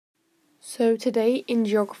So today in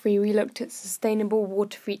geography we looked at sustainable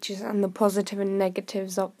water features and the positive and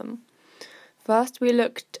negatives of them. First we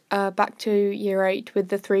looked back to year 8 with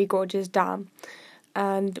the Three Gorges Dam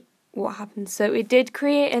and what happened. So it did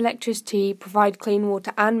create electricity, provide clean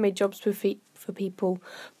water and made jobs for people,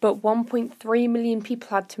 but 1.3 million people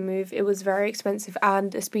had to move. It was very expensive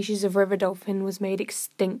and a species of river dolphin was made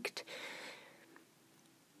extinct.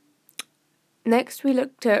 Next we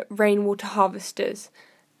looked at rainwater harvesters.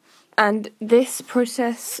 And this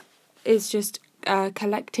process is just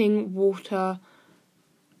collecting water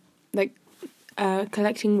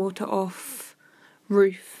off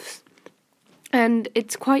roofs. And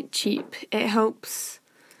it's quite cheap. It helps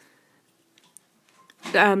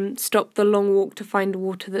stop the long walk to find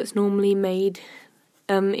water that's normally made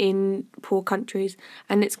in poor countries.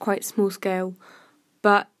 And it's quite small scale.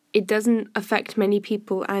 But it doesn't affect many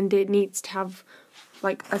people, and it needs to have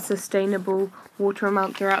a sustainable water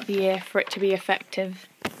amount throughout the year for it to be effective.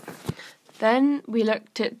 Then we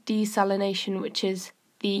looked at desalination, which is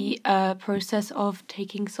the process of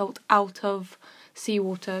taking salt out of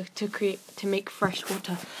seawater to make fresh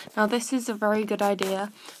water. Now this is a very good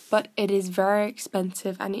idea, but it is very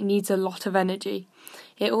expensive and it needs a lot of energy.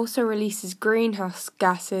 It also releases greenhouse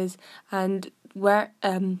gases, and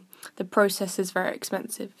the process is very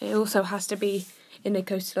expensive. It also has to be in a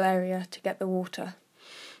coastal area to get the water.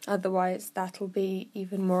 Otherwise, that'll be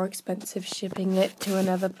even more expensive shipping it to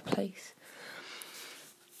another place.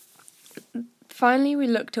 Finally, we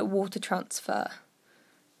looked at water transfer.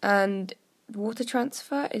 And water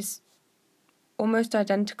transfer is almost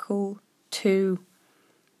identical to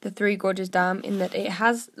the Three Gorges Dam in that it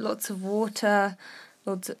has lots of water,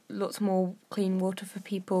 lots more clean water for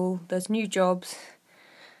people, there's new jobs,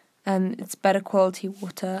 and it's better quality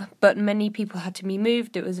water, but many people had to be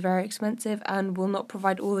moved. It was very expensive and will not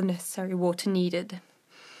provide all the necessary water needed.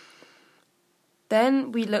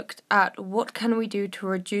 Then we looked at what can we do to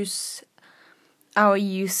reduce our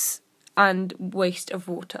use and waste of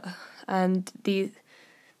water, and these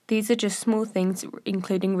are just small things,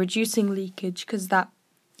 including reducing leakage,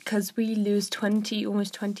 because we lose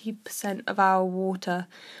almost 20% of our water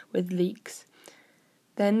with leaks.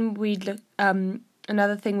 Then we'd look.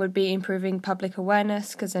 Another thing would be improving public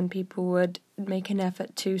awareness, because then people would make an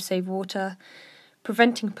effort to save water.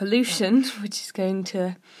 Preventing pollution, which is going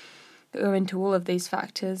to go into all of these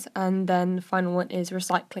factors. And then the final one is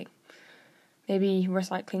recycling. Maybe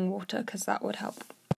recycling water, because that would help.